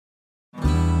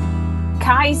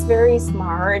Kai is very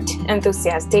smart,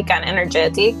 enthusiastic, and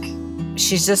energetic.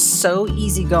 She's just so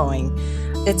easygoing.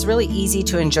 It's really easy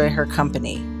to enjoy her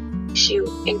company. She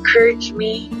encouraged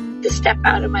me to step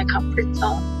out of my comfort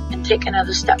zone and take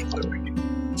another step forward.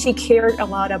 She cared a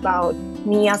lot about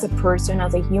me as a person,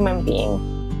 as a human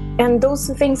being. And those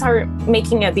things are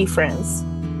making a difference.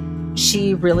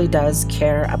 She really does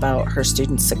care about her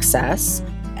students' success.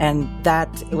 And that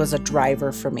was a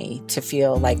driver for me to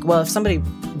feel like, well, if somebody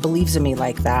believes in me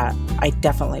like that, I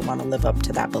definitely want to live up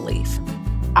to that belief.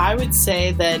 I would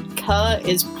say that Ke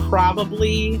is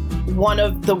probably one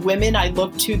of the women I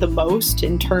look to the most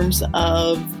in terms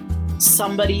of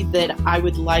somebody that I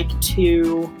would like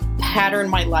to pattern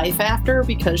my life after,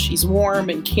 because she's warm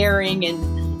and caring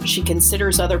and she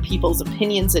considers other people's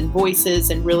opinions and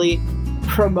voices and really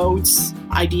promotes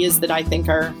ideas that I think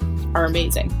are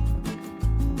amazing.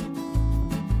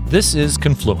 This is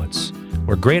Confluence,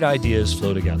 where great ideas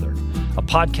flow together, a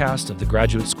podcast of the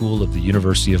Graduate School of the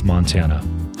University of Montana.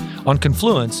 On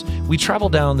Confluence, we travel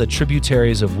down the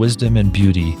tributaries of wisdom and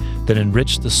beauty that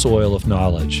enrich the soil of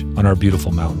knowledge on our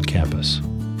beautiful mountain campus.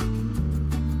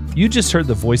 You just heard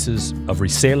the voices of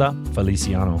Risela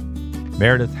Feliciano,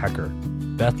 Meredith Hecker,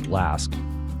 Beth Lask,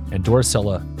 and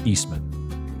Doricella Eastman.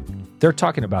 They're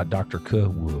talking about Dr.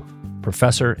 Ke Wu,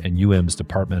 professor in UM's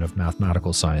Department of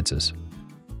Mathematical Sciences.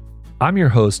 I'm your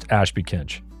host, Ashby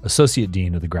Kinch, Associate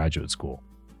Dean of the Graduate School.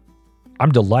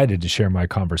 I'm delighted to share my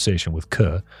conversation with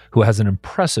Ke, who has an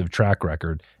impressive track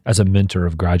record as a mentor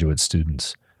of graduate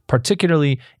students,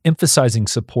 particularly emphasizing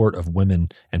support of women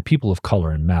and people of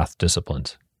color in math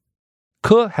disciplines.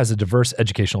 Ke has a diverse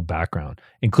educational background,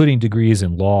 including degrees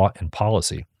in law and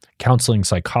policy, counseling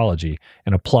psychology,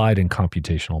 and applied and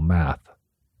computational math.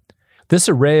 This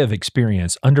array of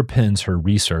experience underpins her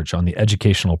research on the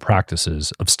educational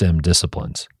practices of STEM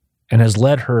disciplines, and has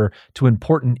led her to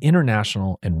important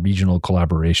international and regional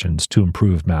collaborations to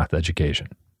improve math education.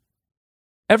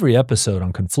 Every episode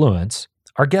on Confluence,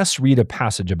 our guests read a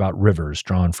passage about rivers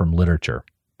drawn from literature.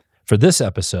 For this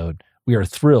episode, we are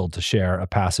thrilled to share a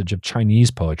passage of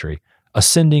Chinese poetry,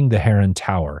 Ascending the Heron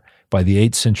Tower, by the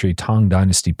 8th century Tang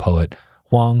Dynasty poet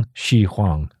Huang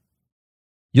Shihuang.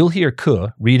 You'll hear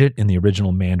Ke read it in the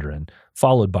original Mandarin,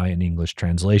 followed by an English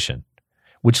translation,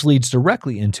 which leads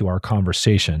directly into our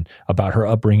conversation about her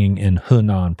upbringing in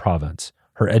Henan province,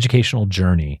 her educational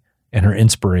journey, and her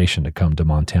inspiration to come to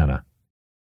Montana.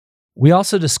 We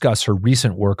also discuss her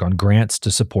recent work on grants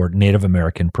to support Native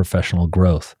American professional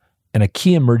growth and a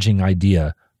key emerging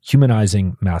idea,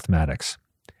 humanizing mathematics.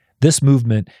 This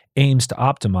movement aims to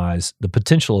optimize the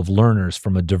potential of learners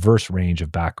from a diverse range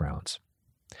of backgrounds.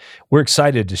 We're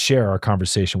excited to share our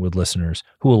conversation with listeners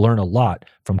who will learn a lot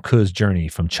from Ke's journey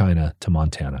from China to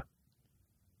Montana.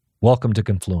 Welcome to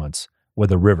Confluence, where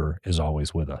the river is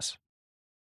always with us.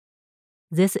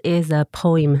 This is a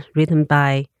poem written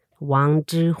by Wang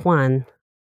Zhihuan.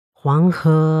 黄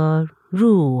河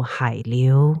入海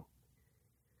流，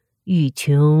欲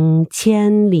穷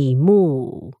千里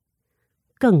目，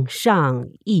更上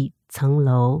一层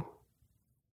楼。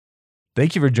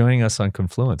 Thank you for joining us on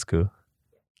Confluence, Ke.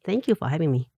 Thank you for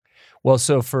having me. Well,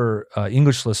 so for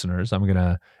English listeners, I'm going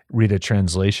to read a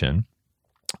translation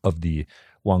of the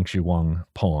Wang Zhihuang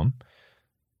poem.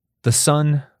 The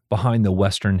sun behind the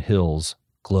western hills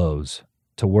glows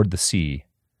toward the sea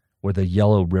where the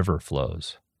yellow river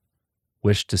flows.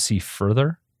 Wish to see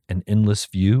further an endless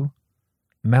view?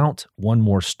 Mount one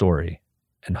more story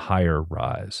and higher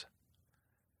rise.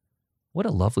 What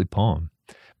a lovely poem.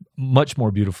 Much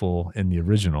more beautiful in the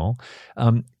original.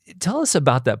 Tell us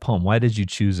about that poem. Why did you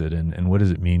choose it, and what does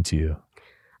it mean to you?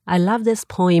 I love this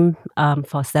poem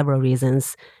for several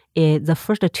reasons. The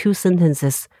first two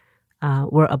sentences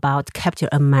were about capture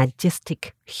a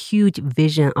majestic, huge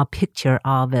vision or picture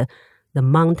of the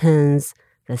mountains,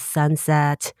 the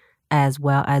sunset, as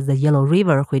well as the Yellow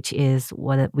River, which is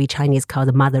what we Chinese call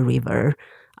the Mother River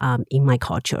in my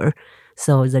culture.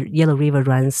 So the Yellow River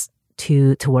runs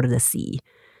toward the sea.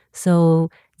 So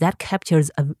that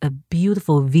captures a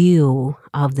beautiful view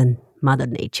of the Mother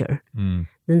Nature. Then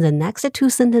the next two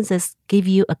sentences give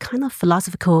you a kind of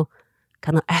philosophical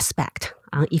kind of aspect.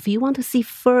 If you want to see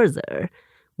further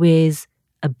with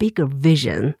a bigger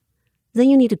vision, then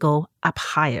you need to go up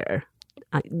higher.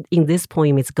 In this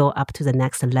poem, it's go up to the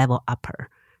next level upper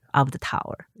of the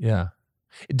tower. Yeah.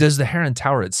 Does the Heron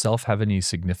Tower itself have any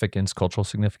significance, cultural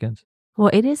significance? Well,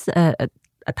 it is a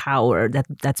tower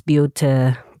that's built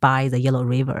by the Yellow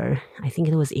River. I think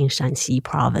it was in Shanxi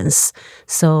province.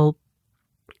 So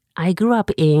I grew up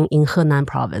in Henan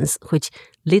province, which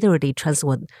literally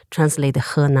translate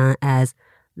Henan as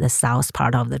the south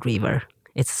part of the river.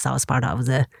 It's the south part of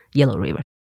the Yellow River.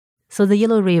 So the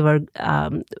Yellow River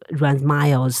runs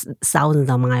miles, thousands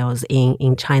of miles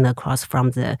in China, across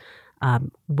from the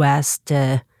west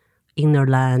inner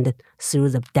land through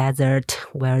the desert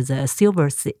where the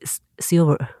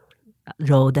Silver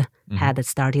Road had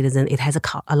started. Then it has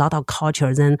a lot of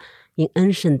culture. Then in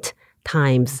ancient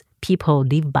times, people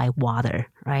live by water,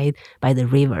 right, by the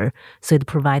river. So it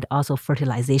provides also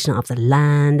fertilization of the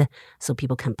land, so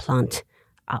people can plant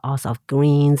all sorts of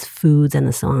greens, foods,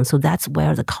 and so on. So that's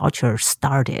where the culture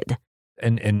started.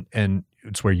 And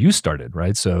it's where you started,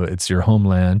 right? So it's your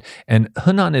homeland. And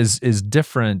Henan is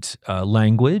different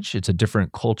language. It's a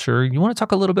different culture. You want to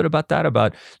talk a little bit about that,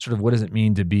 about sort of what does it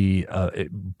mean to be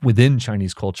within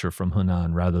Chinese culture from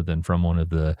Henan rather than from one of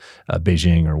the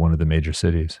Beijing or one of the major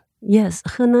cities? Yes,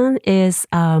 Henan is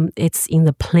it's in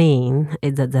the plain.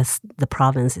 The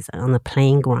province is on the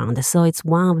plain ground. So it's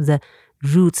one of the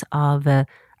roots of a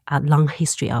long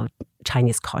history of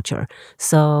Chinese culture.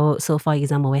 So for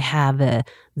example, we have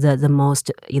the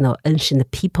most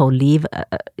ancient people live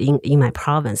in my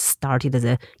province. Started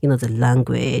the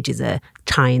language, the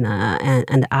China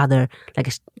and other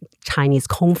like Chinese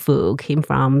Kung Fu came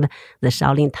from the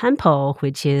Shaolin Temple,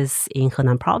 which is in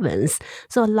Henan province.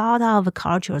 So a lot of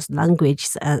cultures,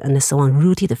 languages, and so on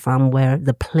rooted from where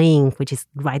the plain, which is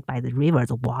right by the river,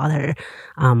 the water,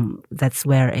 that's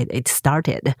where it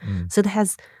started. So it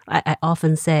has, I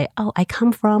often say, I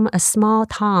come from a small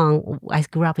town. I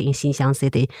grew up in Xinxiang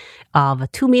City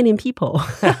of 2 million people.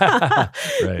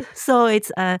 Right. So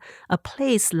it's a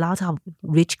place, lots of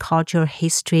rich culture,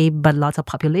 history, but lots of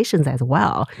populations as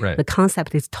well. Right. The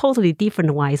concept is totally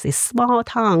different. Why it's a small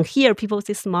town. Here, people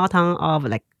say small town of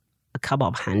like a couple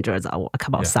of hundreds or a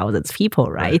couple of thousands people,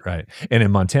 right? Right. And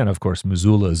in Montana, of course,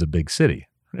 Missoula is a big city.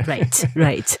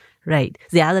 Right.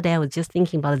 The other day, I was just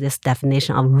thinking about this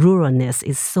definition of ruralness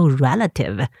is so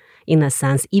relative in a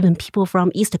sense. Even people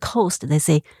from East Coast, they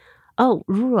say, oh,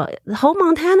 rural. The whole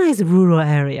Montana is a rural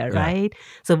area, right?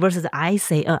 So versus I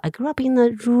say, I grew up in a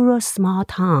rural small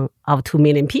town of 2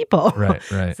 million people. Right.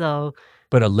 So,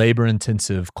 but a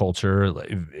labor-intensive culture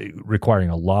requiring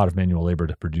a lot of manual labor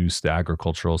to produce the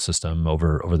agricultural system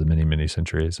over the many, many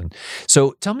centuries. And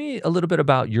so tell me a little bit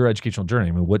about your educational journey.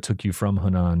 I mean, what took you from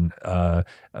Henan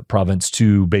province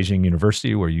to Beijing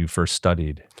University, where you first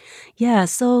studied? Yeah,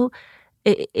 so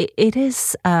it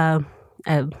is a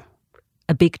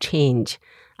big change.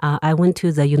 I went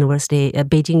to the university,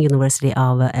 Beijing University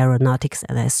of Aeronautics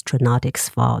and Astronautics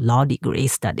for law degree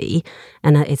study.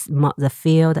 And the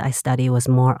field I studied was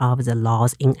more of the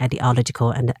laws in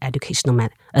ideological and educational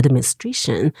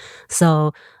administration.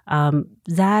 So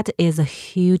that is a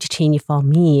huge change for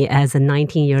me as a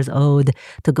 19 years old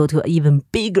to go to an even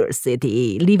bigger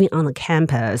city, living on a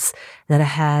campus that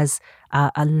has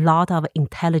a lot of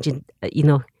intelligent,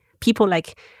 people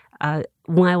like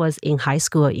when I was in high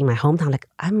school in my hometown, like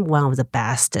I'm one of the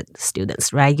best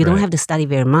students, right? You don't have to study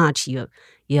very much. You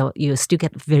still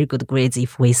get very good grades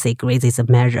if we say grades is a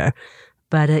measure.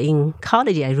 But in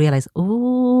college, I realized,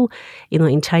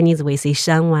 in Chinese we say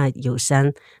山外有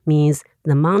山 means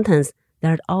the mountains.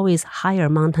 There are always higher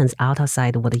mountains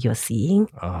outside what you're seeing.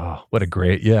 Oh, what a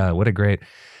great.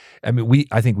 I mean,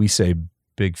 I think we say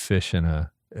big fish in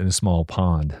a small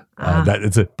pond.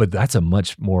 But that's a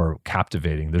much more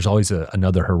captivating. There's always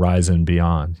another horizon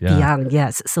beyond. Yeah. Beyond,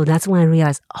 yes. So that's when I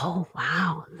realized, oh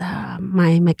wow,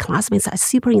 my classmates are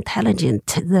super intelligent.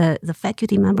 The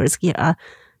faculty members here are,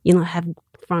 have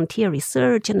frontier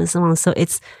research and so on. So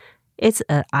it's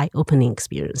an eye-opening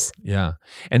experience. Yeah.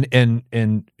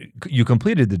 And you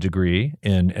completed the degree,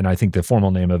 and I think the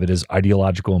formal name of it is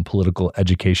Ideological and Political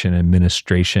Education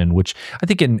Administration, which I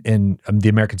think in the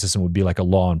American system would be like a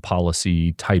law and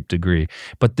policy type degree,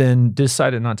 but then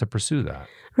decided not to pursue that.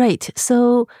 Right.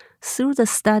 So through the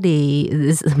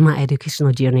study, my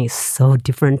educational journey is so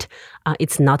different.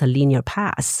 It's not a linear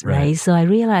path, right? So I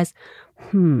realized,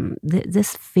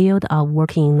 this field of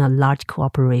working in a large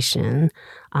corporation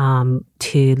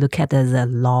to look at the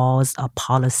laws or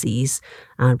policies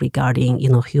regarding,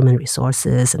 human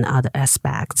resources and other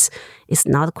aspects is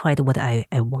not quite what I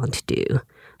want to do.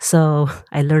 So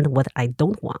I learned what I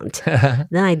don't want.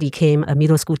 Then I became a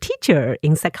middle school teacher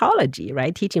in psychology,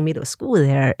 right? Teaching middle school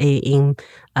there in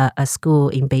a school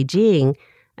in Beijing.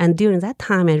 And during that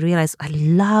time, I realized I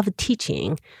love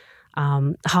teaching.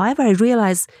 However, I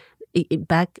realized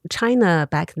China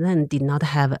back then did not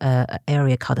have an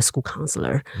area called a school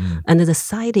counselor. And the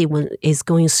society is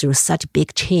going through such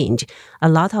big change. A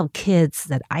lot of kids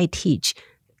that I teach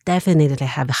definitely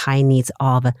have high needs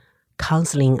of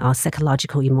counseling or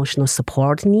psychological emotional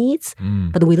support needs,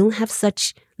 but we don't have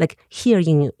such, like here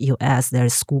in US,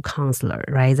 there's school counselor,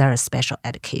 right? There are special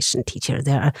education teachers.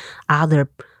 There are other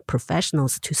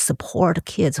professionals to support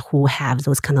kids who have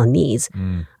those kind of needs.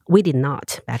 We did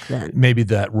not back then. Maybe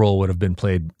that role would have been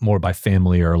played more by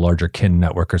family or a larger kin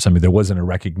network or something. There wasn't a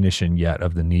recognition yet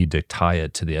of the need to tie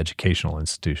it to the educational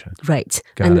institution. Right.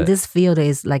 Got it. This field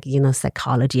is like,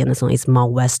 psychology and so on. It's more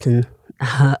Western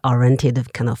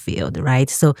oriented kind of field, right?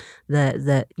 So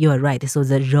you are right. So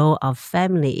the role of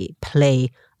family play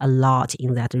a lot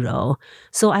in that role.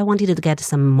 So I wanted to get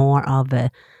some more of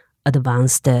a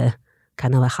advanced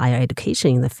kind of a higher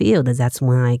education in the field. That's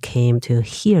when I came to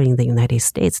here in the United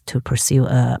States to pursue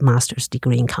a master's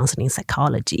degree in counseling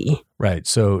psychology. Right.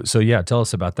 So yeah, tell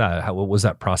us about that. What was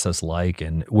that process like?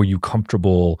 And were you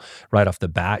comfortable right off the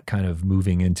bat kind of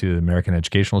moving into the American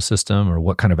educational system, or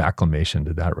what kind of acclimation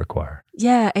did that require?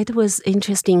 Yeah, it was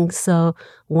interesting. So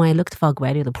when I looked for a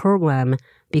graduate program,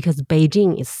 because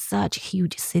Beijing is such a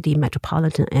huge city,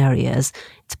 metropolitan areas,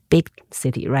 it's a big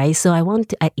city, right? So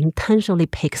I intentionally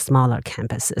pick smaller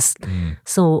campuses.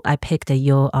 So I picked the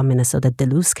U of Minnesota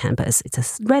Duluth campus. It's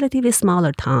a relatively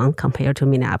smaller town compared to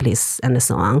Minneapolis and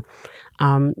so on.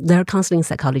 Their counseling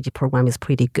psychology program is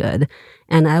pretty good.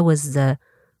 And I was the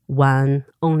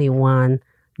only one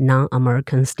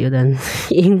non-American student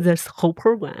in this whole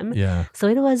program. Yeah. So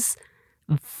it was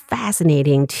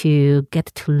fascinating to get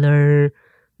to learn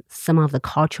some of the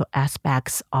cultural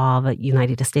aspects of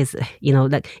United States.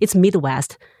 Like it's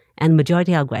Midwest, and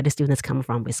majority of graduate students come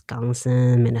from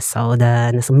Wisconsin, Minnesota,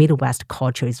 and so Midwest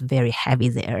culture is very heavy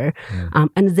there.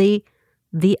 And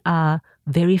they are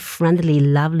very friendly,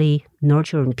 lovely,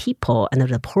 nurturing people under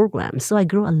the program. So I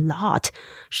grew a lot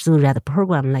through that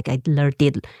program. Like I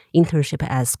did internship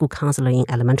as school counselor in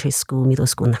elementary school, middle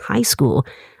school, and high school.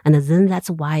 And then that's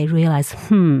why I realized,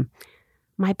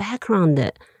 my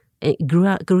background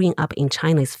growing up in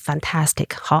China is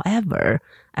fantastic. However,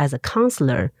 as a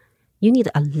counselor, you need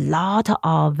a lot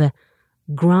of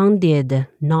grounded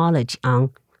knowledge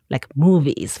on like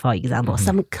movies, for example,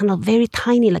 some kind of very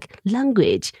tiny like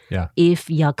language. Yeah. If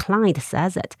your client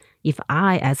says it, if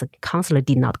I as a counselor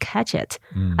did not catch it,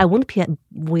 I will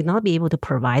not be able to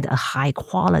provide a high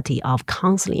quality of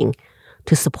counseling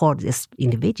to support this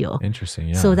individual. Interesting.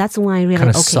 Yeah. So that's why I realized,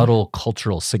 kind of subtle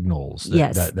cultural signals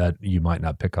Yes. that you might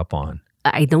not pick up on.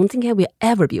 I don't think I will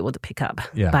ever be able to pick up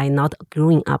by not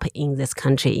growing up in this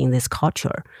country, in this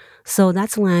culture. So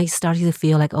that's when I started to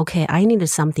feel like, okay, I needed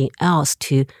something else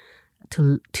to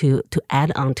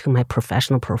add on to my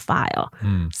professional profile.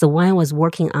 So when I was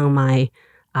working on my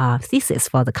thesis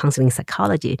for the counseling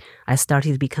psychology, I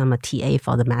started to become a TA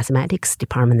for the mathematics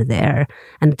department there.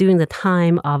 And during the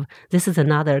time of, this is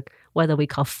another, whether we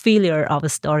call failure of a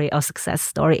story or success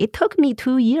story, it took me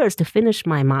 2 years to finish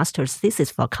my master's thesis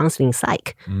for counseling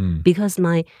psych because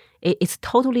it's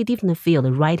totally different field.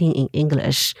 Writing in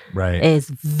English is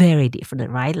very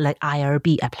different, right? Like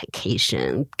IRB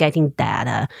application, getting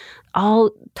data,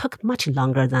 all took much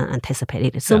longer than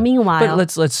anticipated. So meanwhile,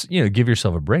 but let's give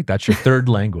yourself a break. That's your third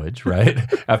language, right?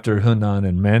 After Hunan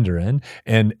and Mandarin,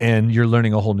 and you're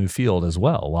learning a whole new field as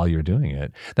well while you're doing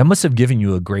it. That must have given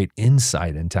you a great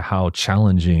insight into how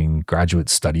challenging graduate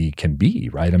study can be,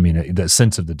 right? I mean, the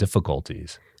sense of the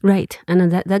difficulties. Right,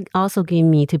 and that also gave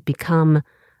me to become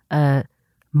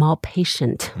more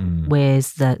patient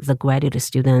with the graduate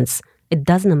students. It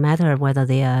doesn't matter whether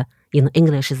they are,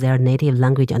 English is their native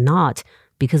language or not,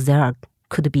 because there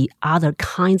could be other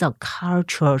kinds of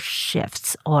cultural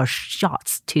shifts or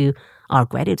shots to our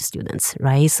graduate students,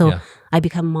 right? So I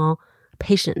become more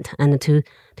patient and to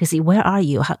see, where are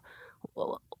you?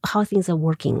 How things are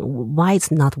working, why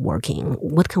it's not working,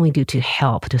 what can we do to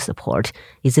help, to support?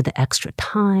 Is it the extra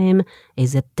time?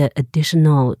 Is it the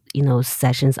additional,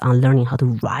 sessions on learning how to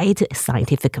write a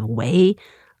scientific way?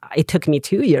 It took me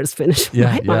 2 years to finish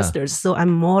my master's, so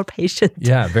I'm more patient.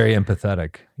 Yeah, very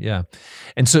empathetic. Yeah.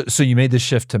 And so you made the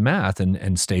shift to math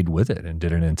and stayed with it and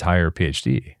did an entire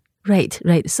PhD. Right.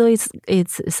 So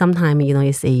it's sometimes,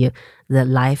 you say the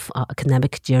life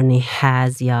academic journey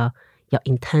has your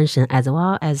intention as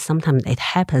well as sometimes it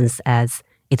happens as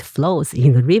it flows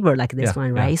in the river like this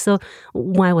one, right? So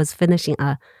when I was finishing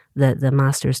the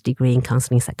master's degree in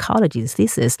counseling psychology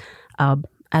thesis,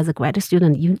 as a graduate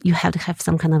student, you have to have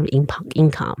some kind of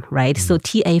income, right? So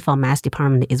TA for math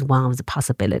department is one of the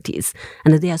possibilities.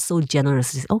 And they are so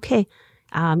generous. Okay,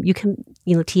 you can,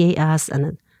 TA us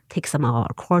and take some of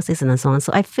our courses and so on.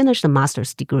 So I finished the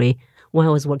master's degree when I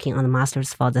was working on the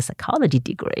master's for the psychology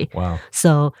degree. Wow.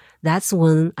 So that's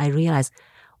when I realized,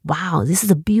 wow, this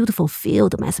is a beautiful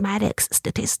field, mathematics,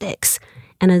 statistics.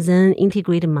 And then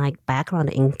integrated my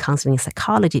background in counseling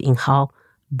psychology in how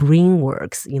brain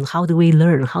works, how do we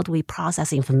learn, how do we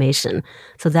process information.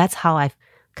 So that's how I've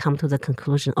come to the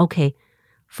conclusion, okay,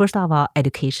 first of all,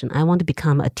 education. I want to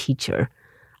become a teacher,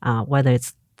 whether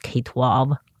it's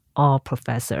K-12 or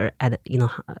professor at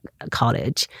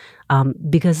college,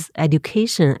 because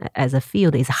education as a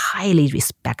field is highly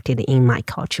respected in my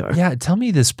culture. Yeah, tell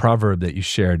me this proverb that you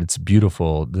shared. It's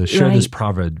beautiful. Share this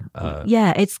proverb.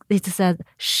 It says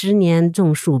 10年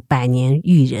种树100年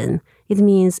育人. It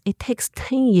means it takes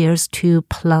 10 years to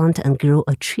plant and grow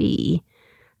a tree,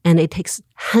 and it takes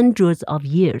hundreds of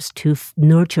years to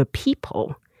nurture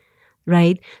people,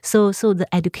 right? So the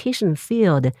education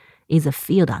field is a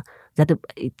field that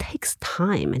it takes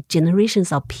time,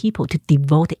 generations of people to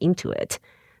devote into it.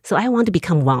 So I want to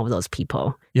become one of those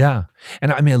people. Yeah.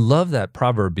 And I love that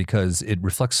proverb because it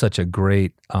reflects such a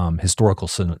great historical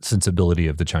sensibility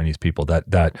of the Chinese people,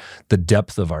 that the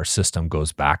depth of our system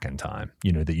goes back in time,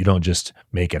 that you don't just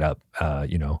make it up,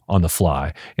 on the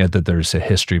fly, that there's a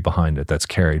history behind it that's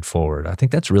carried forward. I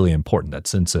think that's really important, that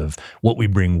sense of what we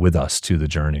bring with us to the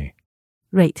journey.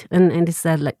 Right. And it's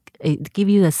said it gives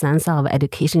you a sense of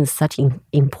education is such an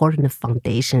important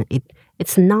foundation.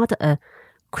 It's not a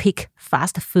quick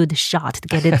fast food shot to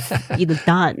get it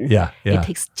done. Yeah. It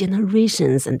takes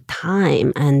generations and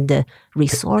time and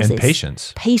resources. And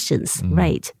patience. Mm-hmm.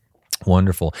 Right.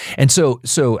 Wonderful. And so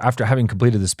after having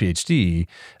completed this PhD,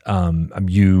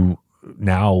 you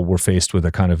now were faced with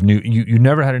a kind of new, you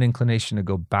never had an inclination to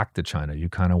go back to China. You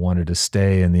kind of wanted to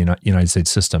stay in the United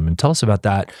States system. And tell us about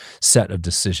that set of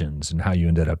decisions and how you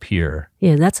ended up here.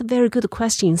 Yeah, that's a very good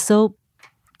question. So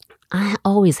I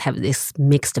always have this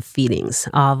mixed feelings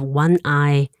of one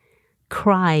eye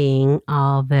crying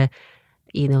of,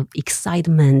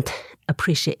 excitement,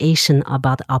 appreciation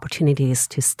about the opportunities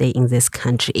to stay in this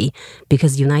country,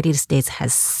 because the United States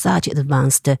has such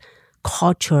advanced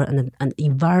culture and an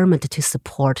environment to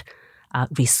support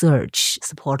research,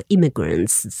 support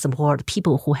immigrants, support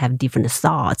people who have different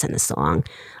thoughts and so on.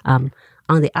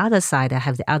 On the other side, I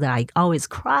have the other eye always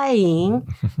crying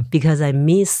because I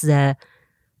miss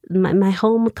my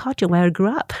home culture where I grew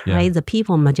up, right? The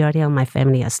people, majority of my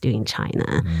family are still in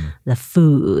China. The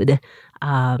food,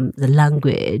 the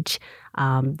language,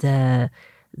 the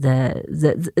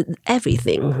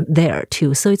everything there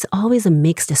too. So it's always a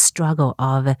mixed struggle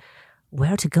of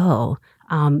where to go.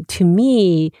 To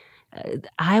me,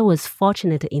 I was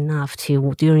fortunate enough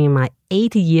to, during my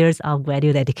 8 years of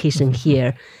graduate education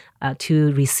here,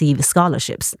 to receive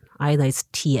scholarships. Either it's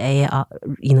TA,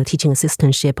 teaching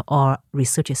assistantship or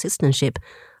research assistantship.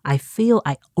 I feel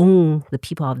I own the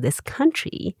people of this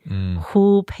country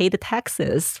who pay the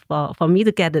taxes for me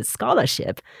to get a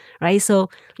scholarship, right? So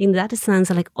in that sense,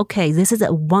 okay, this is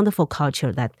a wonderful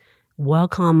culture that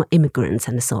welcome immigrants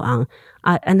and so on.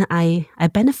 And I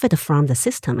benefit from the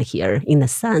system here in the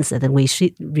sense that we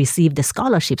should receive the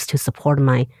scholarships to support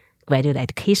my graduate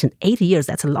education. 8 years,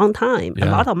 that's a long time, a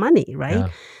lot of money, right? Yeah.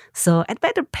 So I'd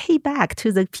better pay back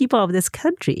to the people of this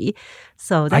country.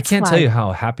 So that's I can't tell you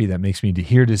how happy that makes me to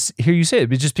hear you say it,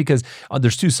 but just because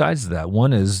there's two sides to that.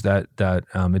 One is that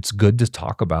it's good to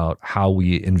talk about how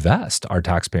we invest our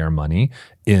taxpayer money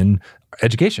in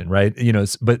education, right?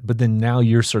 But then now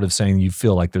you're sort of saying you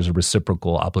feel like there's a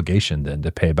reciprocal obligation then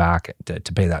to pay back,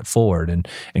 to pay that forward,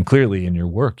 and clearly in your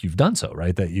work you've done so,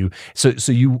 right? That you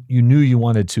knew you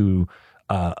wanted to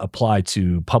apply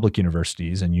to public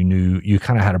universities, and you knew you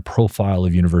kind of had a profile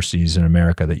of universities in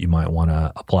America that you might want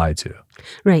to apply to.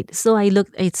 Right. So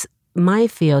it's my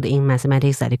field in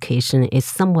mathematics education is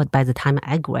somewhat, by the time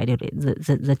I graduated,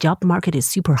 the job market is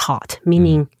super hot,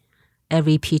 meaning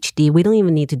every PhD, we don't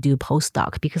even need to do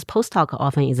postdoc, because postdoc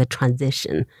often is a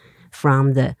transition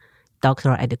from the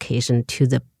doctoral education to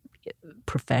the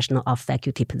professional or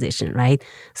faculty position, right?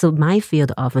 So my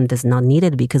field often does not need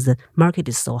it because the market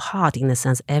is so hot, in the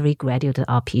sense every graduate or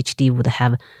PhD would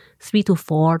have 3 to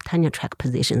 4 tenure track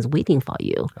positions waiting for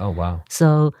you. Oh, wow.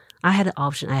 So I had an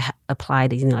option. I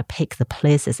applied, I picked the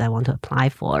places I want to apply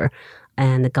for,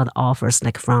 and got offers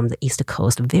from the East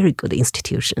Coast, very good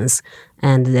institutions,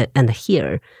 and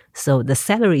here. So the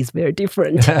salary is very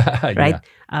different, right?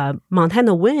 Yeah.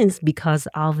 Montana wins because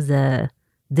of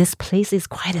this place is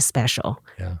quite special.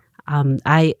 Yeah.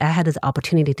 I had the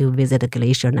opportunity to visit the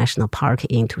Glacier National Park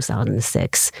in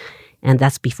 2006, and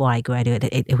that's before I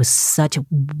graduated. It was such a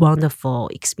wonderful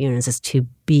experience to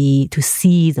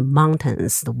see the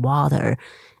mountains, the water,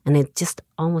 and it just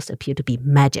almost appeared to be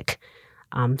magic.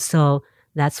 So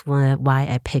that's why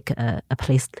I pick a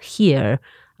place here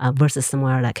versus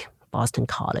somewhere like Boston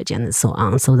College and so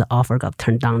on. So the offer got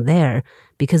turned down there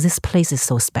because this place is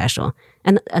so special.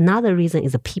 And another reason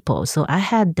is the people. So I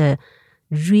had the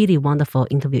really wonderful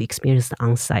interview experience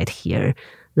on site here.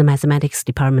 The mathematics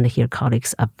department here,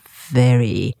 colleagues are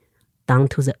very down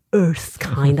to the earth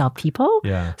kind of people.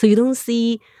 Yeah. So you don't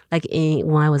see, like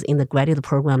when I was in the graduate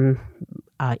program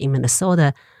in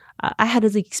Minnesota, I had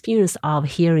the experience of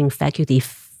hearing faculty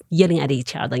yelling at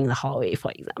each other in the hallway,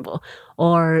 for example,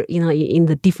 or in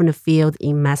the different field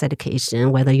in math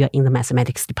education, whether you're in the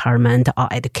mathematics department or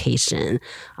education,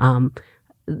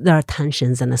 there are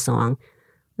tensions and so on.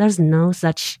 There's no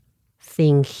such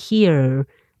thing here,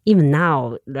 even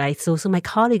now, right? So my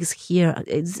colleagues here,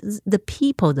 the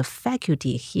people, the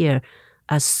faculty here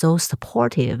are so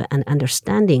supportive and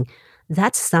understanding.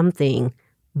 That's something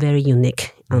very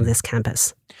unique on this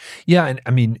campus. Yeah, and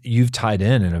I mean, you've tied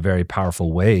in a very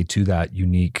powerful way to that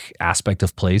unique aspect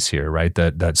of place here, right?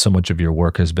 That so much of your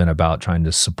work has been about trying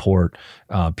to support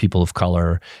people of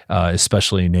color,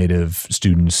 especially Native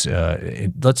students.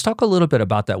 Let's talk a little bit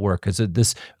about that work, because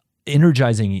this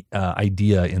energizing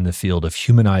idea in the field of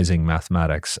humanizing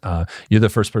mathematics. You're the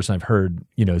first person I've heard,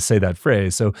 say that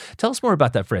phrase. So tell us more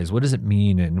about that phrase. What does it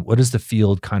mean, and what is the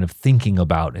field kind of thinking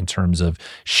about in terms of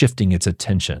shifting its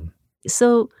attention?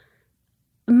 So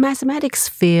mathematics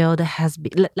field has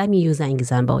been, let me use an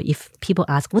example. If people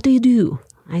ask, what do you do?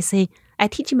 I say, I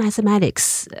teach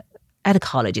mathematics at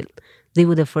college. They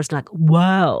would first like,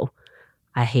 wow,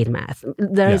 I hate math.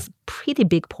 There's pretty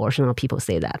big portion of people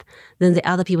say that. Then the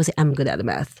other people say, I'm good at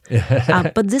math.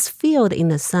 But this field, in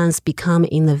a sense, become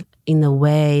in a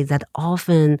way that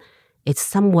often it's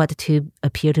somewhat to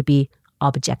appear to be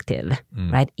objective,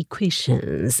 right?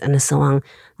 Equations and so on.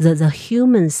 The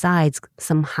human sides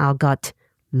somehow got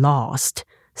lost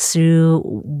through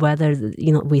whether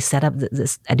we set up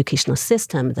this educational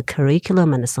system, the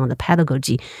curriculum, and so on, the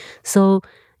pedagogy. So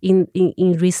in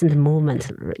recent movement,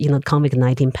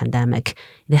 COVID-19 pandemic,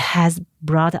 it has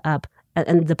brought up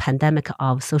and the pandemic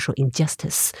of social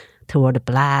injustice toward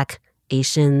Black,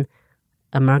 Asian,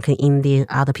 American Indian,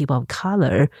 other people of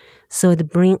color. So it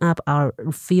bring up our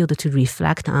field to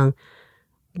reflect on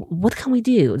what can we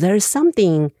do. There is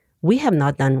something we have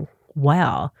not done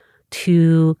well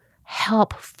to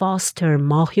help foster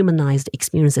more humanized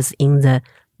experiences in the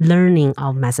learning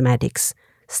of mathematics,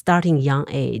 starting young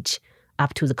age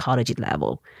up to the college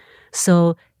level.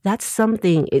 So that's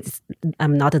something.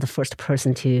 I'm not the first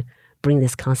person to bring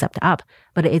this concept up,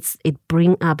 but it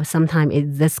bring up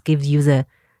sometimes. This gives you the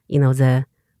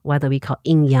whether we call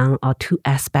yin yang or two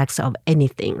aspects of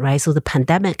anything, right? So the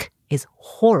pandemic is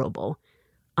horrible.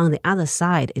 On the other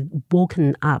side, it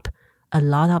woken up a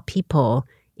lot of people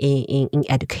in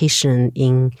education,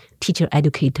 in teacher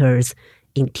educators,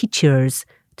 in teachers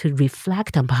to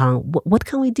reflect upon what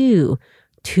can we do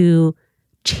to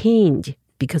change,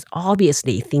 because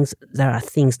obviously there are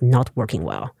things not working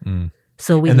well.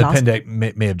 So the pandemic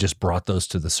may have just brought those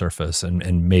to the surface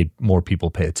and made more people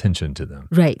pay attention to them.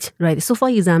 Right. So for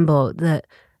example, the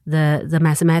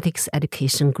mathematics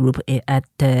education group at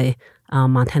the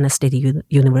Montana State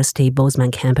University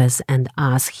Bozeman campus and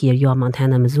us here, your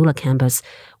Montana Missoula campus,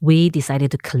 we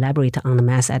decided to collaborate on the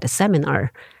Math Ed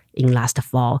seminar in last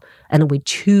fall, and we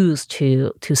choose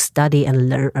to study and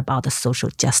learn about the social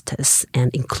justice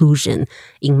and inclusion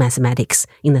in mathematics.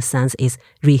 In a sense, is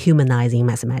rehumanizing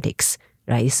mathematics,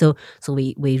 right? So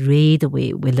we read,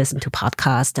 we listen to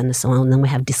podcasts and so on, and then we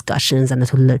have discussions and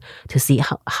to learn to see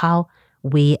how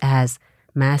we as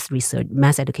math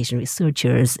education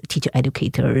researchers, teacher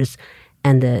educators,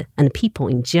 and people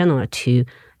in general to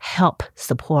help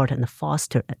support and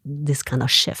foster this kind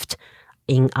of shift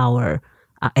in our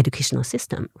educational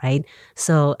system, right?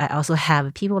 So I also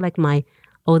have people like my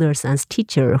older son's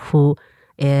teacher, who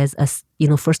is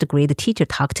a first grade teacher,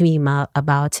 talk to me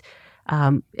about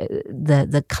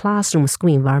the classroom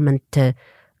school environment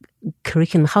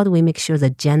curriculum. How do we make sure the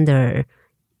gender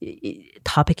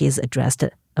topic is addressed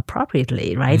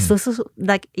appropriately, right? So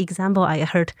like example, I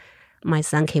heard my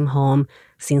son came home,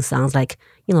 sing songs like,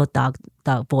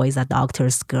 boys are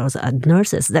doctors, girls are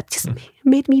nurses. That just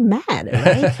made me mad,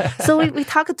 right? So we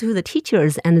talked to the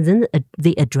teachers, and then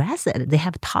they address it. They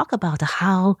have talk about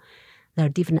how there are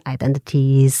different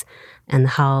identities, and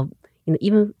how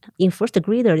even in first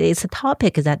grader, it's a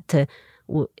topic that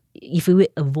if we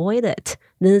avoid it,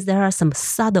 then there are some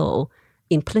subtle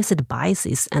implicit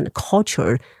biases and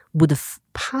culture would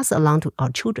pass along to our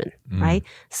children, right?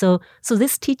 So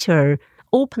this teacher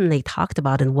openly talked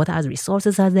about what other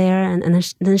resources are there, and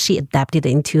then she adapted it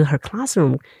into her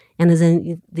classroom. And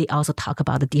then they also talk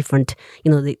about the different,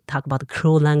 they talk about the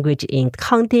Crow language in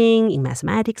counting, in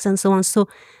mathematics, and so on. So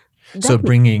So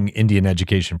bringing Indian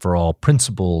education for all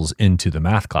principles into the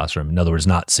math classroom, in other words,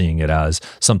 not seeing it as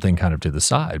something kind of to the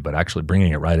side, but actually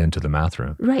bringing it right into the math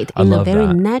room. Right, I in a love very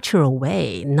that. natural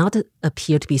way, not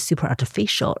appear to be super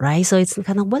artificial, right? So it's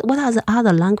kind of what are the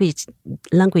other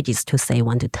languages to say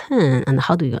 1 to 10, and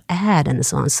how do you add, and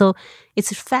so on. So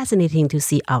it's fascinating to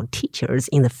see our teachers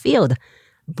in the field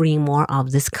bring more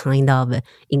of this kind of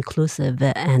inclusive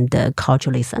and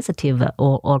culturally sensitive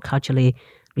or culturally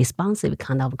responsive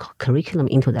kind of curriculum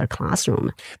into their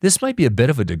classroom. This might be a bit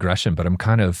of a digression, but I'm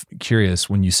kind of curious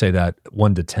when you say that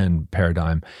 1 to 10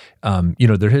 paradigm.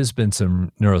 There has been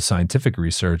some neuroscientific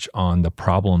research on the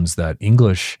problems that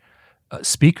English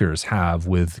speakers have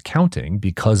with counting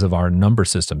because of our number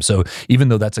system. So even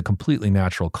though that's a completely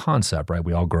natural concept, right?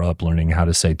 We all grow up learning how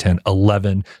to say 10,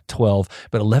 11, 12,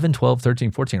 but 11, 12,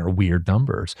 13, 14 are weird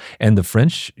numbers. And the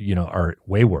French, are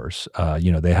way worse.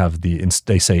 They have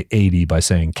they say 80 by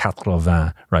saying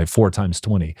 80, right? 4 times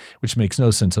 20, which makes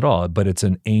no sense at all, but it's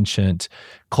an ancient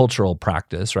cultural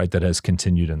practice, right? That has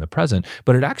continued in the present,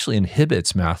 but it actually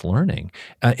inhibits math learning.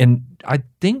 And I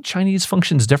think Chinese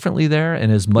functions differently there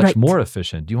and is much more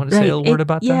efficient. Do you want to say a word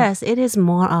about that? Yes, it is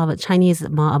more of a Chinese,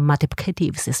 more a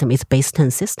multiplicative system. It's based on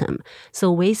system.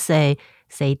 So we say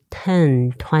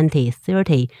 10, 20,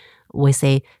 30. We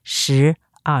say 10,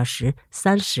 20,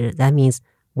 30. That means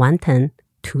 110,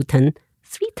 210,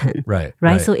 310.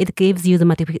 Right. So it gives you the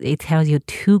multiplication. It tells you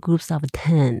 2 groups of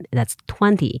 10. That's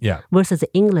 20. Yeah. Versus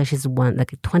English is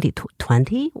 20 to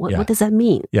 20. What does that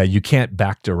mean? Yeah, you can't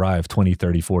back derive 20,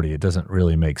 30, 40. It doesn't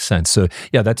really make sense. So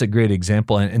yeah, that's a great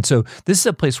example. And so this is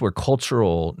a place where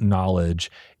cultural knowledge,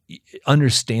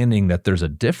 understanding that there's a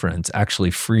difference, actually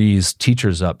frees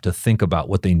teachers up to think about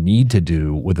what they need to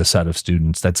do with a set of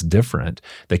students that's different.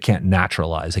 They can't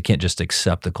naturalize. They can't just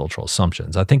accept the cultural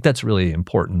assumptions. I think that's really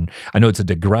important. I know it's a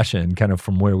digression kind of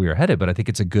from where we are headed, but I think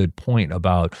it's a good point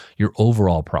about your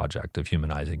overall project of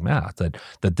humanizing math, that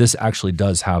this actually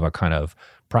does have a kind of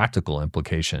practical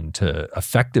implication to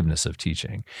effectiveness of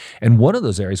teaching. And one of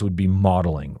those areas would be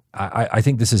modeling. I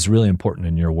think this is really important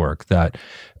in your work, that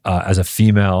as a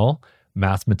female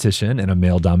mathematician in a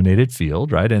male-dominated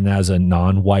field, right, and as a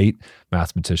non-white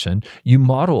mathematician, you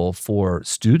model for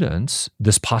students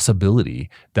this possibility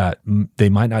that they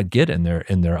might not get in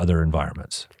their other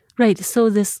environments. Right. So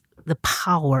the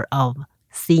power of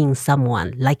seeing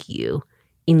someone like you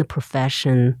in the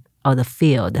profession or the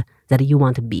field that you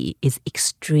want to be is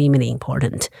extremely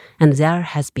important. And there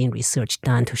has been research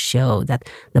done to show that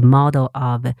the model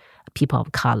of people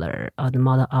of color or the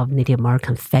model of Native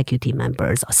American faculty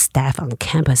members or staff on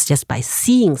campus, just by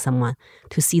seeing someone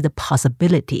to see the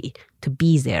possibility to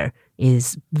be there,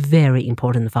 is very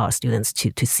important for our students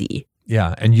to see.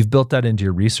 Yeah, and you've built that into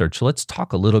your research. So let's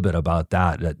talk a little bit about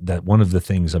that. That one of the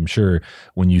things, I'm sure,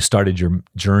 when you started your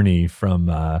journey from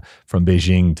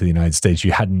Beijing to the United States,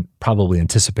 you hadn't probably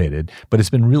anticipated, but it's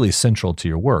been really central to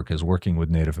your work, is working with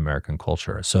Native American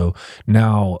culture. So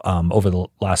now, over the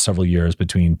last several years,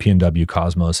 between PNW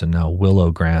Cosmos and now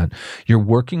Willow Grant, you're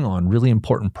working on really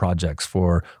important projects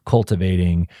for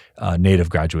cultivating Native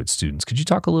graduate students. Could you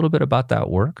talk a little bit about that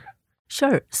work?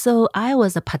 Sure. So I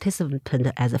was a participant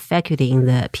as a faculty in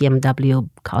the PNW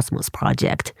Cosmos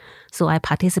project. So I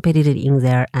participated in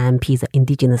their IMP, the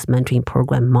Indigenous Mentoring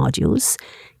Program modules,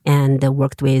 and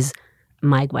worked with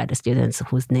my graduate students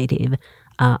who's Native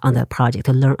on that project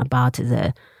to learn about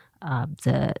the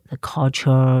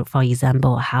culture, for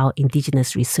example, how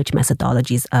Indigenous research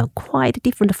methodologies are quite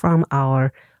different from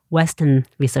our Western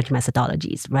research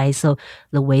methodologies, right? So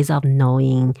the ways of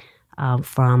knowing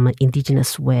from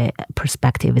Indigenous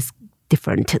perspective is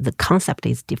different. The concept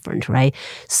is different, right?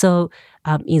 So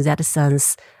in that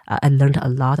sense, I learned a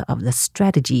lot of the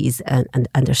strategies and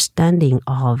understanding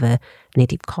of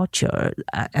Native culture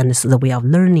and so the way of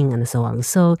learning and so on.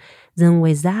 So then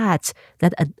with that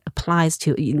applies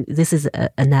to, this is an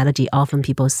analogy often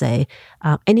people say,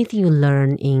 anything you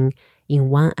learn in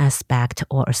one aspect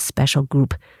or a special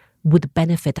group would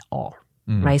benefit all,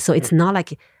 right? So it's not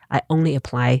like I only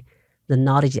apply the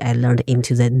knowledge I learned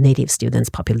into the Native students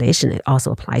population. It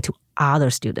also applies to other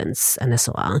students and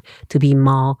so on, to be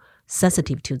more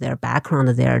sensitive to their background,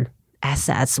 their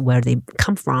assets, where they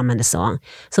come from, and so on.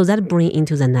 So that brings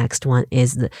into the next one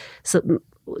is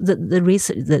the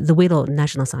research. The Willow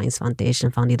National Science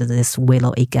Foundation funded this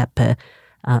Willow AGAP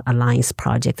Alliance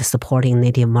project supporting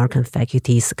Native American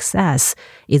faculty success.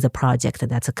 Is a project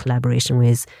that's a collaboration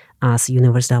with us,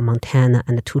 University of Montana,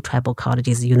 and the 2 tribal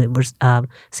colleges,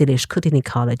 Salish Kootenai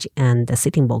College and the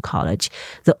Sitting Bull College.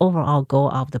 The overall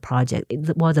goal of the project,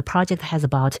 the project has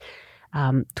about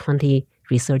 20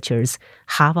 researchers,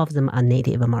 half of them are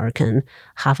Native American,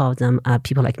 half of them are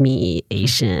people like me,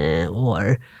 Asian,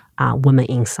 or women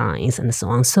in science, and so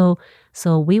on.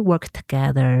 So we work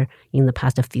together in the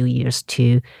past few years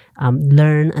to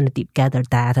learn and gather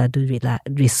data, do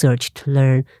research to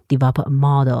learn, develop a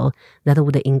model that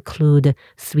would include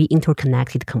 3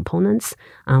 interconnected components.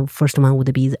 First one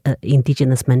would be the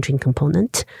indigenous mentoring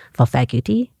component for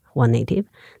faculty who are Native.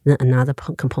 Then another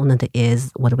component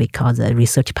is what we call the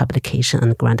research publication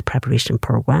and grant preparation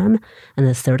program. And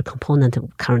the third component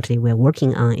currently we're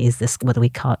working on is this what we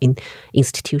call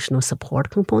institutional support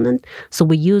component. So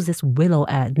we use this willow,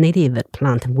 native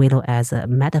plant willow, as a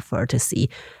metaphor to see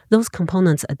those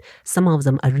components. Some of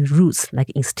them are roots, like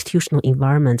institutional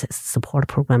environment support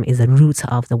program is the roots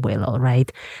of the willow,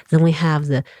 right? Then we have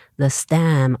the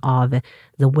stem of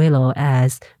the willow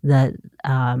as the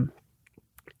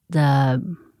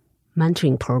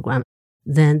mentoring program.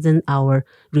 Then our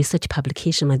research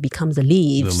publication might become the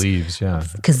leaves. The leaves, yeah.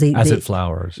 Because it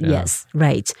flowers. Yeah. Yes,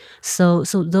 right. So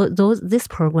this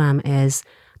program is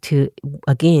to,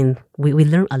 again, we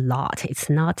learn a lot. It's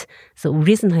not, so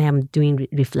recently I'm doing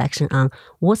reflection on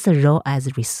what's the role as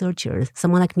a researcher,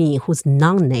 someone like me who's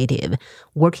non-native,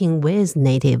 working with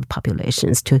native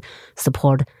populations to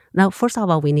support. Now, first of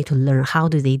all, we need to learn how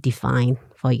do they define,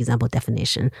 for example,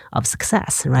 definition of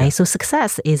success, right? Yeah. So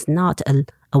success is not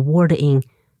a word in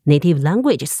native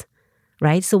languages,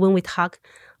 right? So when we talk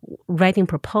writing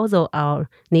proposal, our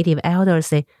native elders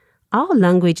say, our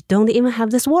language don't even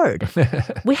have this word.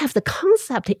 We have the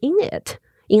concept in it,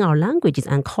 in our languages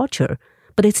and culture,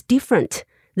 but it's different.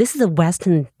 This is a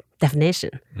Western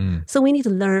definition. So we need to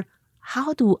learn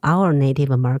how do our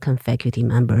Native American faculty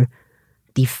member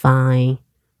define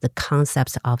the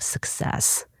concepts of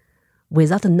success.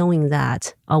 Without knowing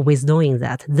that, or with knowing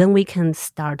that, then we can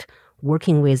start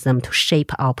working with them to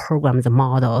shape our program, the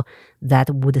model that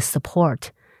would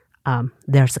support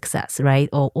their success, right?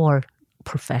 Or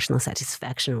professional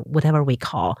satisfaction, whatever we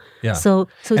call. Yeah. So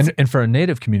and for a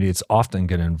Native community, it's often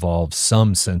going to involve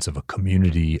some sense of a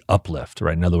community uplift,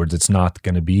 right? In other words, it's not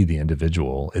going to be the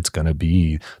individual; it's going to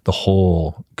be the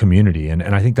whole community, and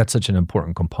I think that's such an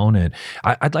important component.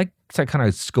 I'd like to kind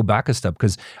of go back a step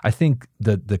because I think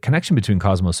the connection between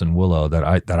Cosmos and Willow that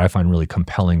I find really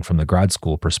compelling from the grad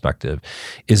school perspective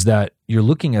is that you're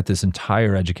looking at this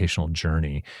entire educational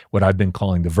journey, what I've been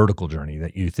calling the vertical journey,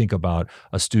 that you think about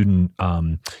a student,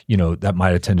 that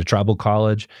might attend a tribal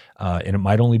college, and it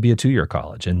might only be a 2-year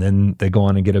college, and then they go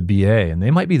on and get a BA, and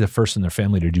they might be the first in their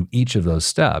family to do each of those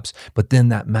steps, but then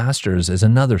that master's is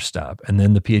another step, and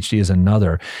then the PhD is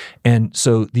another. And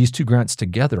so these two grants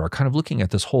together are kind of looking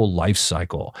at this whole life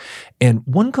cycle. And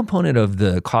one component of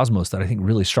the Cosmos that I think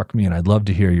really struck me, and I'd love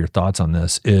to hear your thoughts on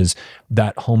this, is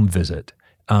that home visit.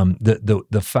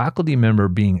 The faculty member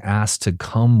being asked to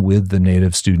come with the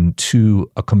Native student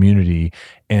to a community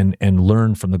and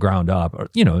learn from the ground up. Or,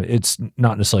 it's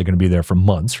not necessarily going to be there for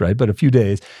months, right? But a few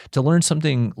days to learn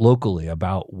something locally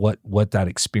about what that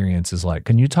experience is like.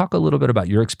 Can you talk a little bit about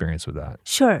your experience with that?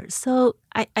 Sure. So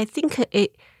I think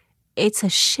it's a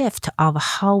shift of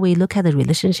how we look at the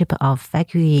relationship of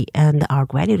faculty and our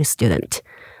graduate student.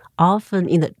 Often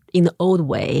in the old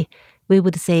way, we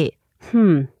would say,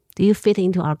 do you fit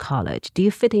into our college? Do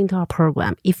you fit into our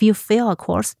program? If you fail a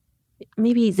course,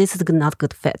 maybe this is not a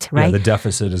good fit, right? Yeah, the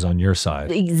deficit is on your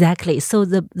side. Exactly. So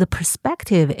the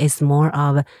perspective is more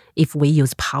of, if we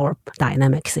use power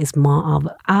dynamics, it's more of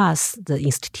us, the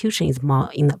institution is more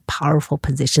in a powerful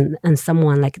position, and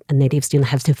someone like a Native student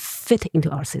has to fit into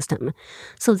our system.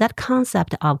 So that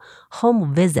concept of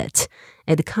home visit,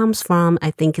 it comes from,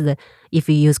 I think, if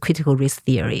you use critical race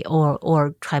theory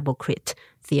or tribal crit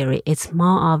theory, it's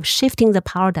more of shifting the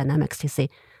power dynamics to say,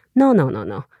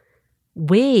 no.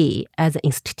 We as an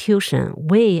institution,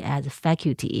 we as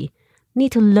faculty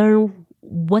need to learn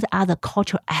what are the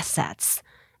cultural assets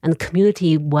and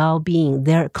community well-being,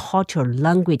 their culture,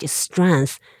 language,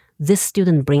 strength this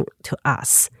student bring to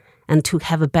us, and to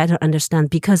have a better understanding,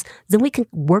 because then we can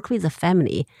work with the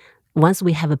family. Once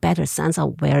we have a better sense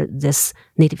of where this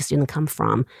Native student come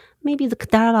from, maybe the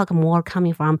dialogue more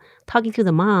coming from talking to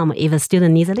the mom if a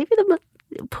student needs a little bit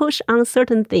of push on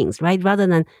certain things, right? Rather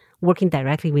than working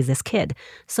directly with this kid.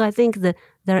 So I think that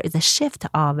there is a shift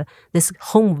of this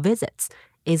home visits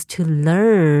is to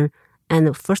learn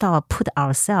and first of all put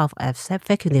ourselves as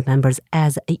faculty members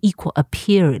as an equal, a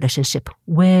peer relationship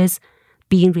with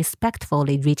being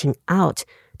respectfully reaching out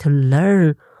to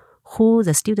learn who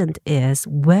the student is,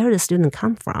 where the student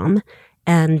come from,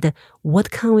 and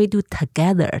what can we do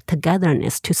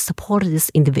togetherness to support this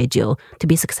individual to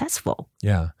be successful.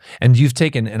 Yeah. And you've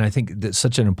taken, and I think that's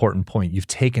such an important point, you've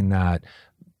taken that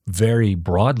very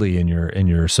broadly in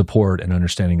your support and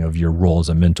understanding of your role as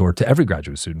a mentor to every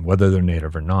graduate student, whether they're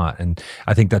Native or not. And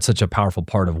I think that's such a powerful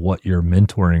part of what your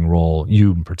mentoring role,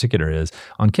 you in particular, is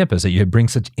on campus, that you bring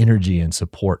such energy and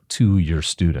support to your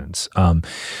students.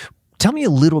 Tell me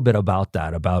a little bit about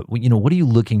that, about, what are you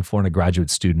looking for in a graduate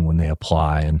student when they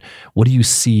apply, and what do you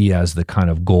see as the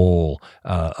kind of goal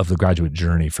of the graduate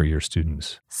journey for your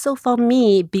students? So for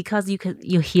me, because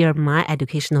you hear my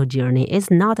educational journey, it's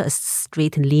not a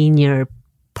straight linear,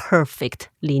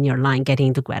 perfect linear line getting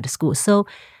into grad school. So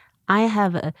I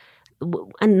have,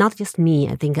 and not just me,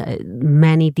 I think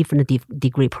many different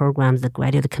degree programs, the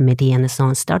graduate committee and so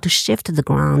on, start to shift the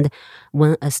ground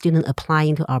when a student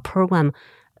applying to our program.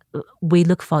 We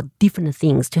look for different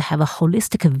things to have a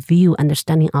holistic view,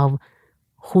 understanding of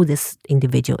who this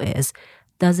individual is.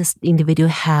 Does this individual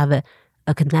have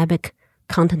academic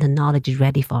content and knowledge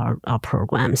ready for our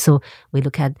program? So we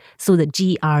look at, so the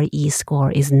GRE score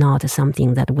is not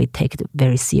something that we take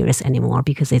very serious anymore,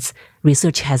 because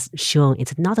research has shown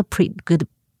it's not a good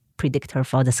predictor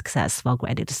for the success for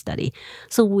graduate study.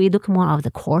 So we look more of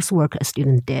the coursework a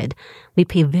student did. We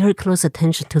pay very close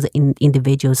attention to the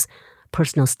individual's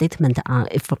personal statement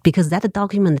because that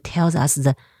document tells us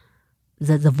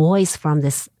the voice from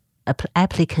this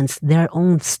applicants, their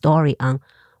own story on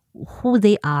who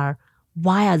they are,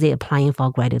 why are they applying for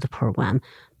a graduate program,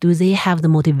 do they have the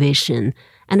motivation,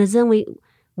 and then we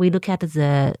look at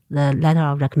the letter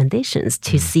of recommendations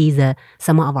to see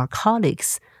some of our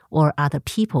colleagues or other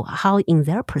people, how in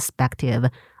their perspective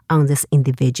on this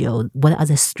individual, what are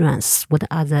the strengths, what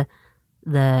are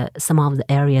some of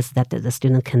the areas that the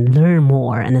student can learn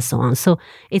more, and so on. So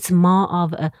it's more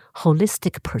of a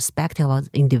holistic perspective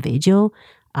of the individual,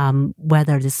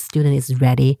 whether the student is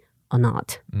ready or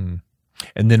not.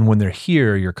 And then when they're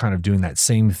here, you're kind of doing that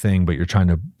same thing, but you're trying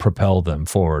to propel them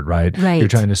forward, right? Right. You're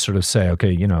trying to sort of say,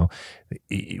 okay,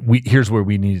 here's where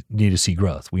we need to see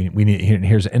growth. We need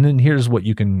here's what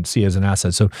you can see as an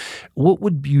asset. So, what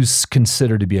would you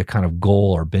consider to be a kind of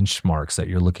goal or benchmarks that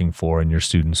you're looking for in your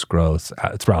students' growth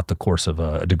throughout the course of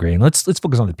a degree? And let's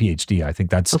focus on the PhD. I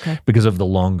think that's because of the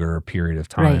longer period of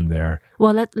time there.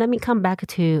 Well, let me come back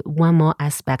to one more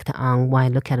aspect on why I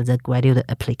look at the graduate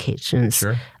applications.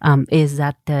 Sure. Is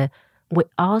that we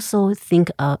also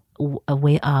think a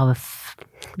way of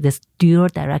this dual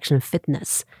direction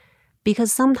fitness,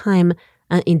 because sometimes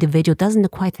an individual doesn't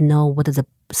quite know what the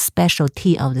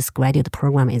specialty of this graduate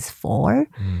program is for,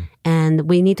 and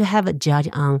we need to have a judge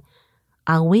on,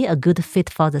 are we a good fit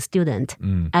for the student,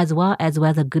 as well as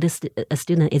whether a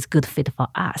student is good fit for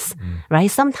us, right?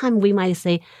 Sometimes we might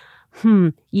say,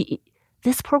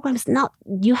 this program is not,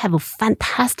 you have a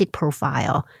fantastic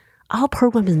profile, our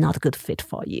program is not a good fit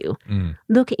for you.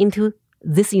 Look into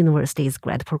this university's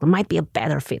grad program, might be a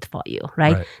better fit for you,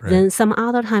 right? Then some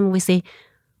other time we say,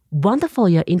 wonderful,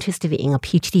 you're interested in a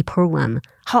PhD program.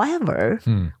 However,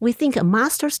 we think a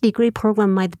master's degree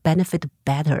program might benefit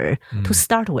better to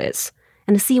start with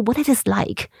and see what it is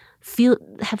like,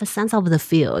 have a sense of the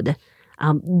field.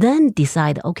 Then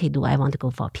decide, okay, do I want to go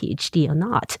for a PhD or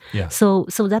not? Yeah. So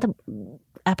that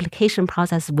application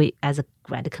process, we as a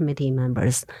grad committee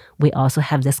members, we also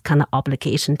have this kind of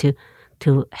obligation to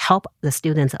help the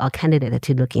students or candidate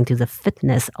to look into the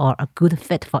fitness or a good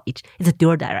fit for each. It's a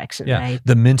dual direction, right?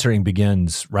 The mentoring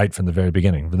begins right from the very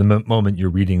beginning. The moment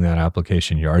you're reading that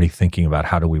application, you're already thinking about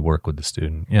how do we work with the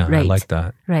student. Yeah, right. I like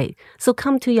that. Right. So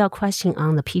come to your question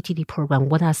on the PhD program,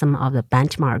 what are some of the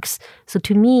benchmarks? So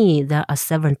to me, there are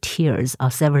several tiers or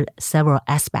several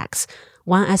aspects.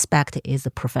 One aspect is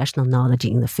the professional knowledge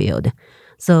in the field.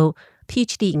 So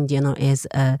PhD in general is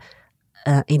an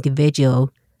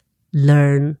individual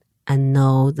learn and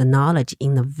know the knowledge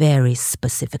in a very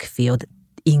specific field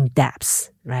in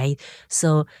depth, right?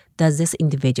 So does this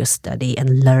individual study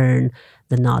and learn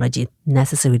the knowledge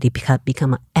necessarily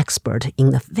become an expert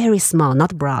in a very small,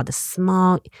 not broad,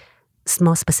 small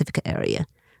specific area?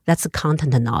 That's the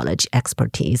content knowledge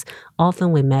expertise.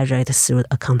 Often we measure it through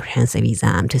a comprehensive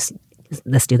exam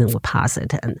the student will pass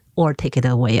it or take it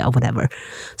away or whatever.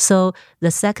 So the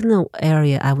second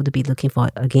area I would be looking for,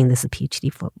 again, this is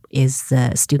PhD for, is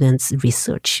the student's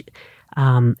research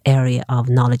area of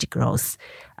knowledge growth.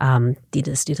 Did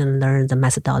the student learn the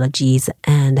methodologies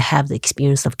and have the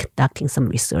experience of conducting some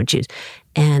researches?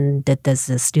 And does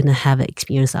the student have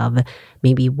experience of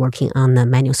maybe working on a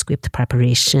manuscript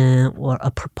preparation or a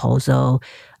proposal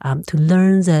to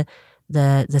learn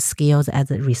the skills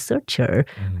as a researcher,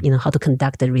 how to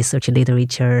conduct the research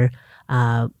literature,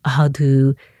 how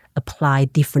to apply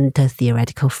different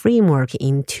theoretical framework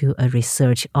into a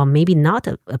research, or maybe not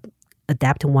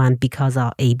adapt one because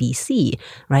of ABC,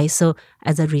 right? So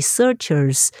as a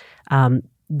researchers,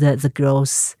 the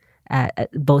girls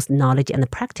both knowledge and the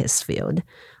practice field.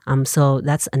 So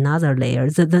that's another layer.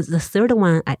 The third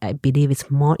one I believe is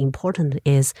more important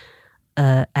is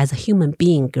as a human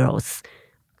being growth,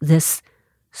 this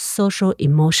social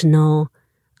emotional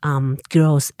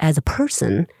growth as a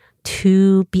person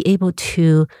to be able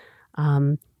to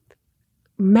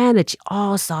manage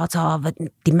all sorts of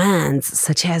demands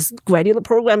such as graduate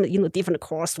program, different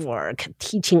coursework,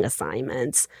 teaching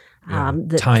assignments,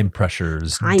 time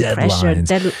pressures,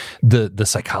 deadlines, the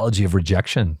psychology of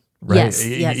rejection. Right.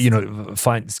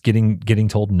 Yes. Getting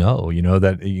told no,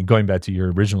 that going back to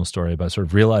your original story about sort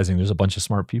of realizing there's a bunch of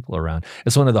smart people around.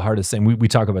 It's one of the hardest things. We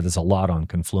talk about this a lot on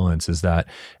Confluence is that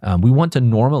we want to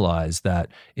normalize that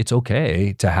it's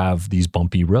okay to have these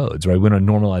bumpy roads, right? We want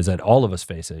to normalize that all of us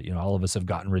face it. All of us have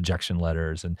gotten rejection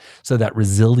letters. And so that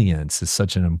resilience is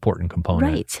such an important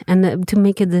component. Right. And to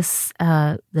make this,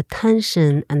 the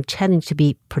tension and challenge to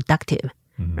be productive,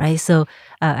 right? So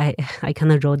I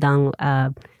kind of wrote down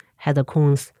Heather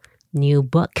Kuhn's new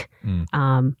book.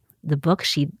 The book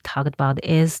she talked about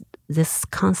is this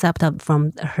concept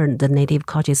from the native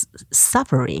culture's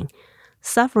suffering.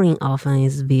 Suffering often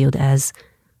is viewed as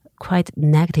quite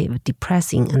negative,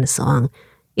 depressing, and so on.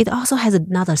 It also has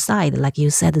another side, like you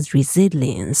said, is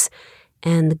resilience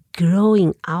and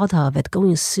growing out of it,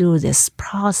 going through this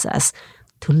process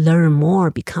to learn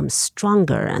more, become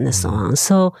stronger, and so on.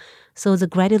 So the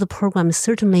graduate program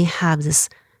certainly have this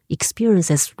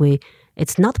experiences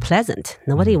it's not pleasant.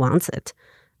 Nobody wants it.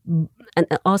 And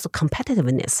also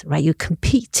competitiveness, right? You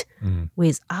compete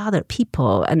with other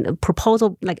people and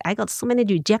proposal. Like I got so many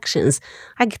rejections.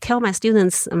 I tell my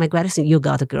students, my graduate students, you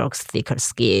got a girl's thicker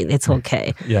skin. It's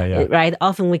okay. Yeah. Right?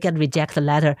 Often we get rejected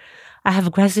letter. I have a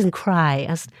graduate student cry.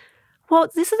 I said, well,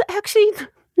 this is actually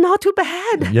not too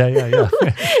bad. Yeah. Right?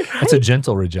 It's a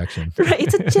gentle rejection. Right,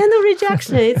 it's a gentle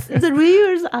rejection. The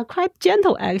reviewers are quite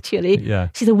gentle, actually. Yeah.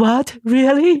 She said, what?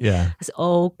 Really? Yeah. I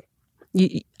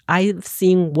said, I've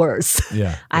seen worse.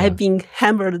 Yeah. I've been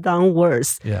hammered down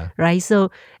worse. Yeah. Right? So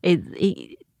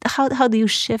how do you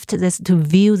shift this to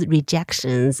view the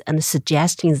rejections and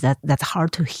suggestions that's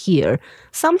hard to hear?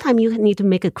 Sometimes you need to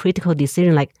make a critical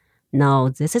decision like, no,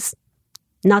 this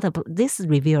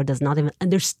reviewer does not even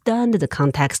understand the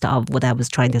context of what I was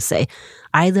trying to say.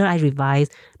 Either I revise,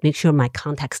 make sure my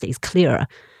context is clear.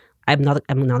 I'm not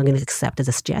going to accept the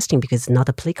suggestion because it's not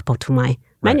applicable to my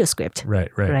manuscript. Right.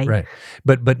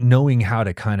 But knowing how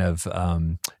to kind of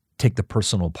take the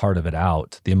personal part of it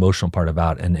out, the emotional part of it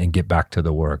out, and get back to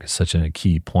the work is such a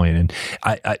key point. And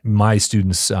my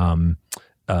students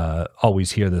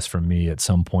always hear this from me at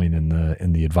some point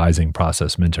in the advising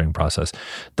process, mentoring process.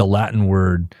 The Latin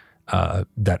word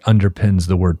that underpins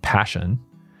the word passion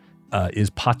is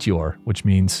patior, which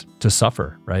means to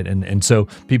suffer, right? And so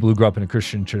people who grew up in a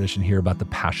Christian tradition hear about the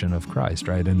passion of Christ,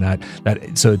 right? And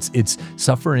so it's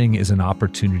suffering is an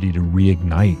opportunity to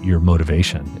reignite your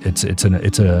motivation. It's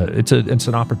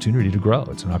an opportunity to grow.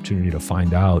 It's an opportunity to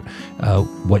find out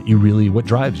what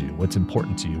drives you, what's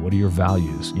important to you, what are your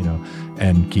values,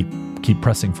 and keep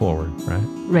pressing forward, right?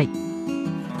 Right.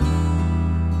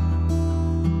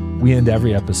 We end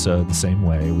every episode the same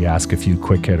way. We ask a few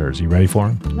quick hitters. You ready for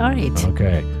them? All right.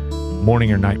 Okay.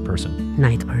 Morning or night person?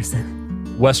 Night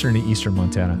person. Western or eastern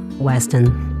Montana?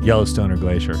 Western. Yellowstone or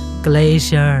glacier?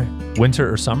 Glacier.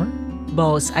 Winter or summer?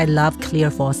 Both. I love clear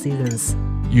fall seasons.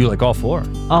 You like all four?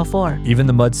 All four. Even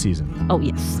the mud season? Oh,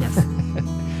 yes.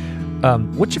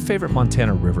 What's your favorite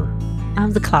Montana river?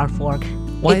 The Clark Fork.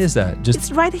 Why is that?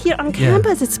 It's right here on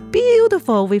campus. Yeah. It's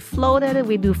beautiful. We floated.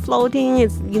 We do floating.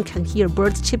 You can hear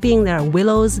birds chirping. There are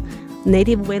willows,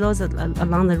 native willows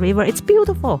along the river. It's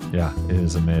beautiful. Yeah, it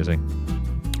is amazing.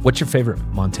 What's your favorite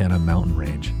Montana mountain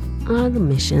range? The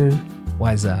Mission.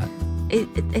 Why is that?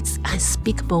 It's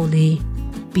unspeakably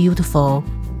beautiful,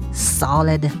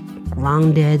 solid,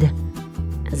 grounded.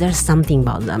 There's something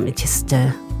about them. It's just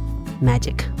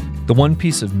magic. The one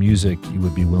piece of music you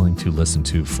would be willing to listen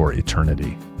to for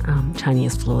eternity?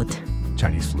 Chinese flute.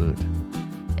 Chinese flute.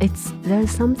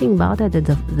 There's something about it.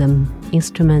 The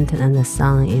instrument and the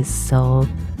song is so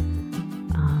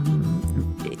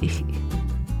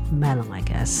mellow, I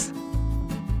guess.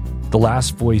 The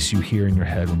last voice you hear in your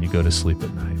head when you go to sleep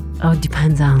at night? Oh, it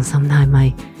depends on. Sometimes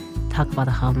I talk about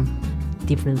how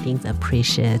different things I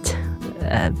appreciate.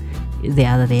 The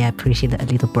other day I appreciate a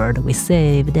little bird we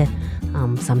saved.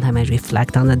 Sometimes I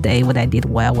reflect on the day, what I did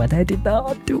well, what I did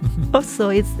not do. So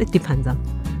it depends on.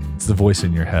 It's the voice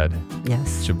in your head.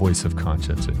 Yes. It's your voice of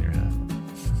conscience in your head.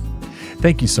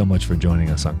 Thank you so much for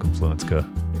joining us on Confluence Co.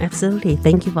 Absolutely.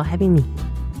 Thank you for having me.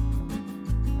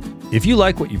 If you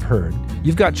like what you've heard,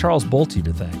 you've got Charles Bolte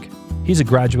to thank. He's a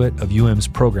graduate of UM's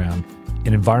program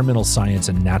in Environmental Science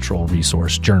and Natural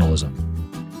Resource Journalism.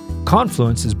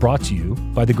 Confluence is brought to you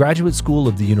by the Graduate School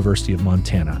of the University of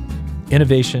Montana.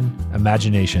 Innovation,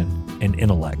 imagination, and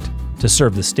intellect to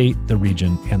serve the state, the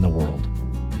region, and the world.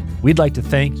 We'd like to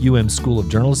thank UM School of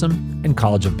Journalism and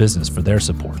College of Business for their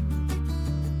support.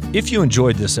 If you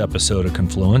enjoyed this episode of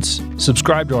Confluence,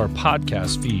 subscribe to our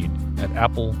podcast feed at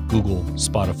Apple, Google,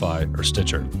 Spotify, or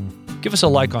Stitcher. Give us a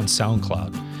like on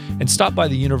SoundCloud and stop by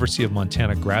the University of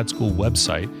Montana Grad School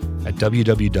website at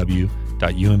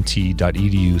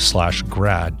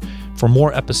www.umt.edu/grad for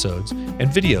more episodes and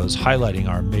videos highlighting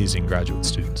our amazing graduate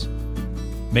students.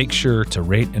 Make sure to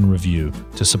rate and review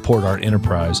to support our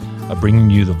enterprise of bringing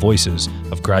you the voices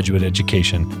of graduate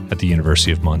education at the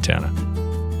University of Montana.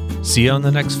 See you on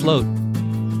the next float.